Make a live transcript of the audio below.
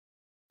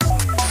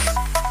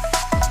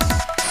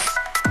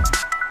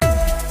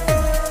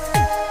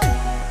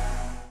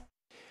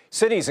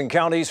Cities and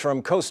counties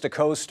from coast to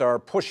coast are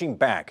pushing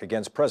back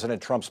against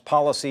President Trump's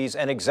policies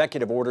and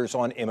executive orders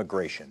on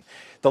immigration.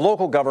 The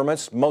local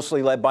governments,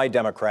 mostly led by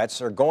Democrats,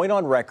 are going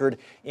on record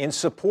in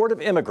support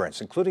of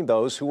immigrants, including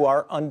those who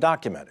are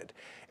undocumented.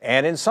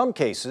 And in some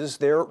cases,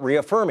 they're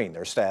reaffirming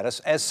their status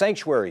as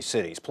sanctuary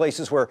cities,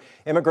 places where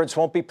immigrants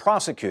won't be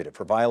prosecuted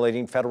for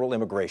violating federal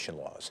immigration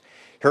laws.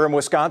 Here in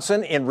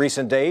Wisconsin, in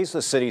recent days,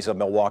 the cities of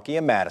Milwaukee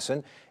and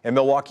Madison and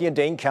Milwaukee and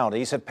Dane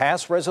counties have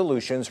passed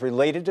resolutions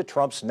related to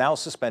Trump's now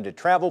suspended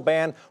travel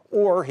ban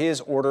or his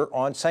order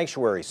on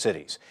sanctuary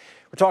cities.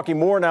 We're talking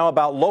more now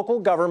about local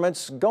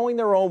governments going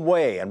their own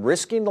way and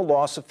risking the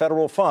loss of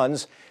federal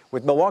funds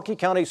with Milwaukee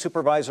County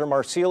Supervisor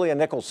Marcelia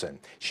Nicholson.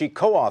 She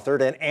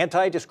co-authored an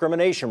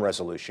anti-discrimination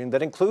resolution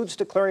that includes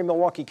declaring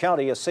Milwaukee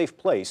County a safe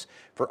place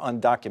for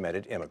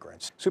undocumented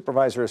immigrants.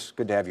 Supervisor, it's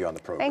good to have you on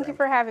the program. Thank you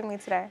for having me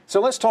today.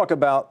 So let's talk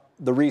about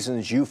the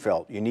reasons you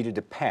felt you needed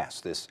to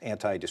pass this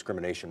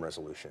anti-discrimination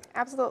resolution.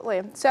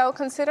 Absolutely. So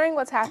considering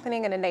what's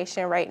happening in the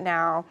nation right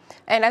now,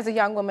 and as a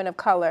young woman of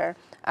color,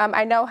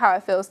 I know how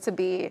it feels to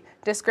be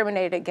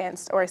discriminated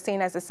against or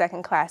seen as a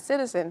second-class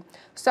citizen.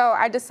 So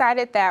I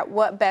decided that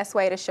what best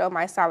way to show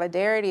my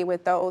solidarity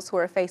with those who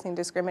are facing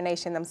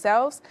discrimination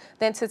themselves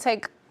than to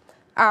take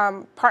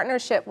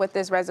partnership with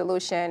this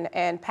resolution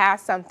and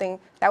pass something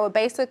that would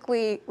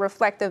basically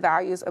reflect the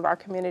values of our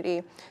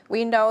community.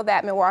 We know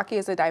that Milwaukee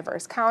is a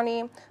diverse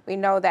county. We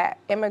know that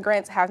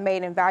immigrants have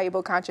made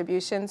invaluable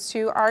contributions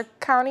to our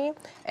county,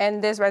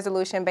 and this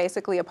resolution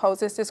basically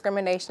opposes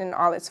discrimination in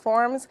all its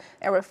forms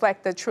and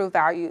reflect the true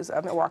values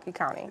of Milwaukee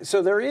County.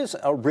 So there is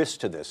a risk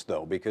to this,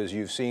 though, because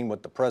you've seen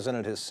what the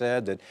president has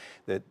said,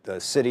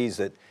 that cities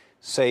that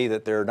say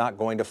that they're not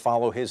going to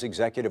follow his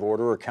executive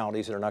order or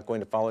counties that are not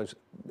going to follow his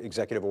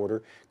executive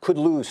order could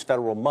lose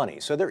federal money.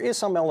 So there is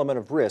some element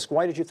of risk.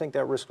 Why did you think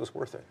that risk was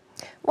worth it?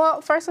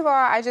 Well, first of all,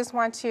 I just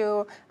want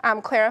to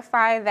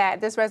clarify that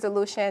this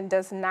resolution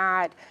does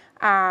not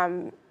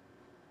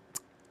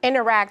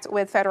interact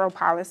with federal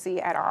policy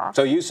at all.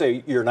 So you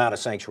say you're not a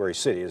sanctuary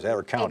city, is that,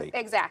 or county?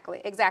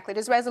 Exactly.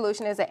 This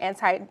resolution is an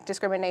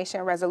anti-discrimination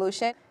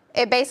resolution.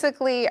 It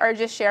basically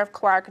urges Sheriff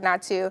Clark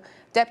not to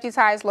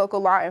deputize local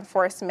law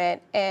enforcement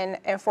in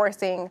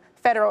enforcing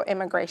federal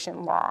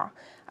immigration law.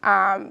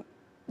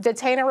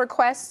 Detainer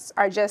requests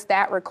are just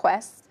that,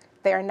 requests.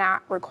 They are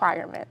not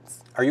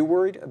requirements. Are you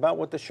worried about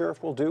what the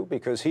sheriff will do?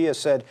 Because he has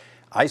said,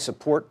 I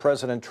support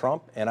President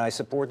Trump and I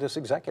support this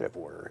executive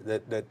order,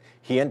 that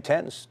he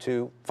intends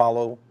to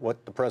follow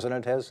what the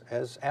president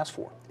has asked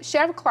for.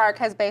 Sheriff Clark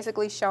has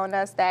basically shown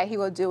us that he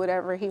will do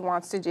whatever he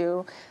wants to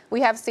do.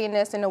 We have seen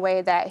this in a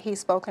way that he's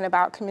spoken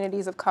about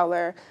communities of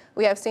color.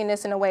 We have seen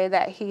this in a way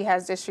that he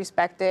has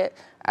disrespected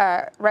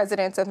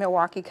residents of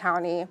Milwaukee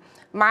County.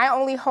 My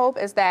only hope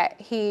is that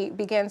he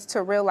begins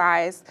to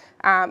realize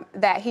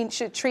that he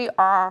should treat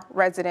all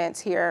residents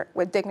here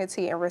with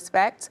dignity and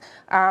respect.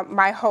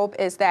 My hope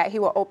is that he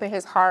will open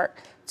his heart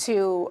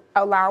to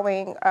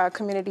allowing a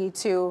community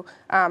to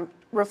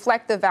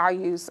reflect the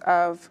values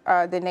of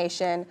the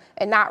nation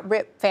and not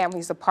rip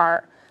families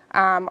apart.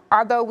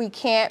 Although we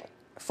can't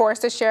force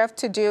the sheriff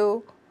to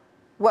do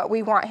what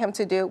we want him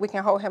to do, we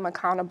can hold him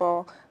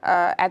accountable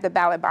at the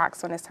ballot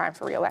box when it's time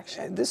for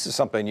re-election. This is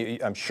something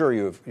I'm sure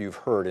you've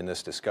heard in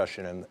this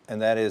discussion,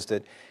 and that is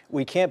that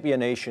we can't be a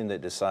nation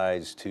that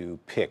decides to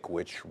pick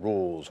which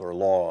rules or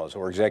laws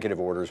or executive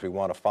orders we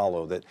want to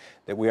follow, that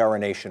we are a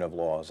nation of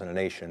laws and a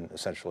nation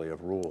essentially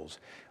of rules.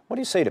 What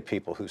do you say to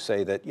people who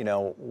say that, you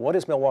know, what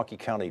is Milwaukee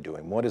County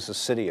doing? What is the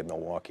city of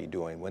Milwaukee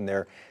doing when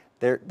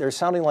they're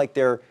sounding like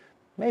they're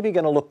maybe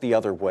going to look the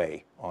other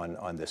way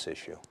on this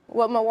issue?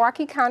 What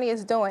Milwaukee County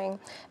is doing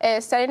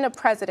is setting a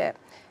precedent.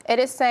 It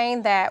is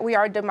saying that we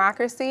are a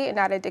democracy and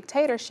not a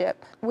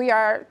dictatorship. We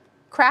are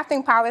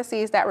crafting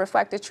policies that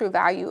reflect the true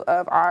value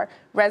of our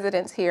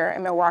residents here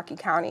in Milwaukee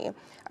County.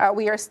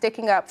 We are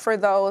sticking up for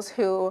those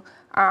who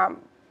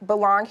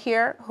belong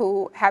here,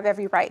 who have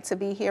every right to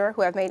be here,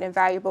 who have made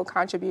invaluable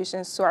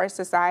contributions to our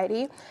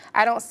society.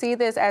 I don't see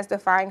this as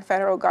defying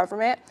federal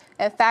government.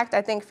 In fact,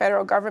 I think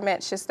federal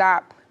government should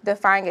stop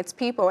defying its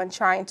people and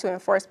trying to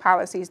enforce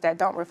policies that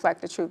don't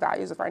reflect the true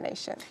values of our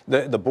nation.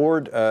 The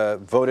board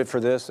voted for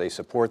this, they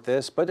support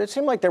this, but it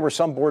seemed like there were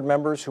some board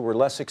members who were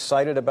less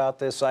excited about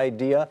this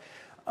idea.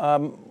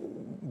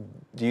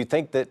 Do you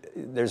think that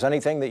there's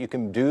anything that you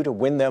can do to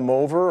win them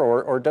over,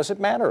 or does it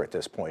matter at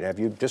this point? Have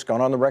you just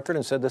gone on the record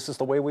and said this is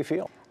the way we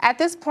feel? At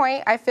this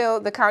point, I feel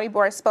the county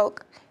board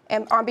spoke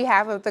on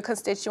behalf of the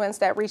constituents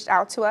that reached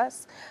out to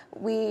us.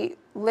 We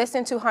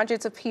listened to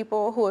hundreds of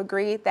people who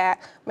agreed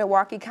that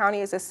Milwaukee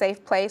County is a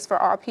safe place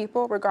for all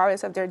people,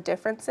 regardless of their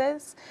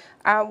differences.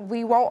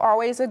 We won't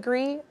always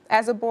agree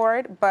as a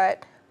board,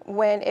 but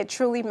when it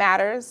truly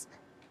matters,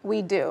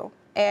 we do.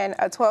 And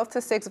a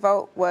 12-6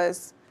 vote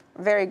was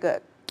very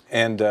good.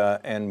 And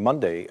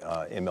Monday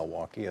in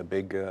Milwaukee, a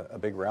big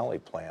rally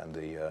planned,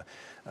 the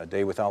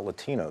Day Without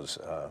Latinos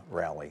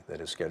rally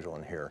that is scheduled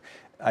in here.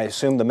 I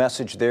assume the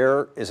message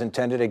there is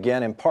intended,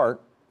 again, in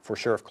part, for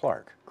Sheriff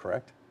Clark,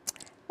 correct?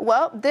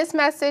 Well, this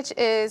message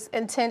is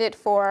intended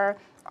for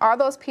all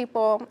those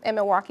people in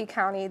Milwaukee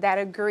County that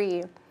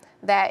agree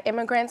that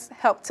immigrants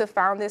helped to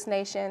found this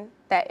nation,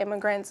 that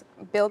immigrants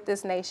built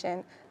this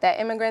nation, that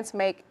immigrants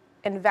make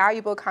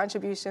invaluable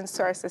contributions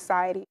to our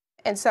society.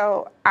 And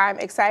so I'm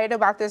excited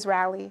about this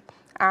rally.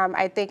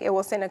 I think it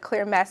will send a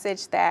clear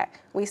message that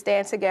we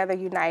stand together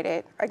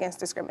united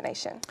against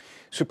discrimination.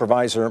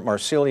 Supervisor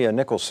Marcelia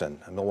Nicholson,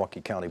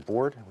 Milwaukee County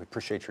Board, we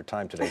appreciate your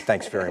time today.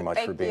 Thanks very much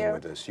for being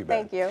with us. You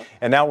bet. Thank you.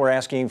 And now we're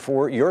asking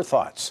for your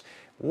thoughts.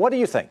 What do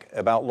you think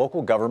about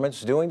local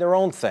governments doing their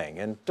own thing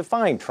and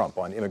defying Trump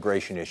on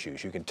immigration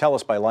issues? You can tell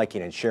us by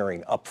liking and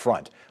sharing up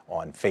front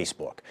on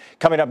Facebook.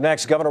 Coming up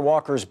next, Governor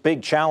Walker's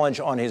big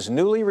challenge on his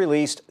newly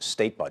released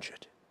state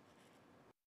budget.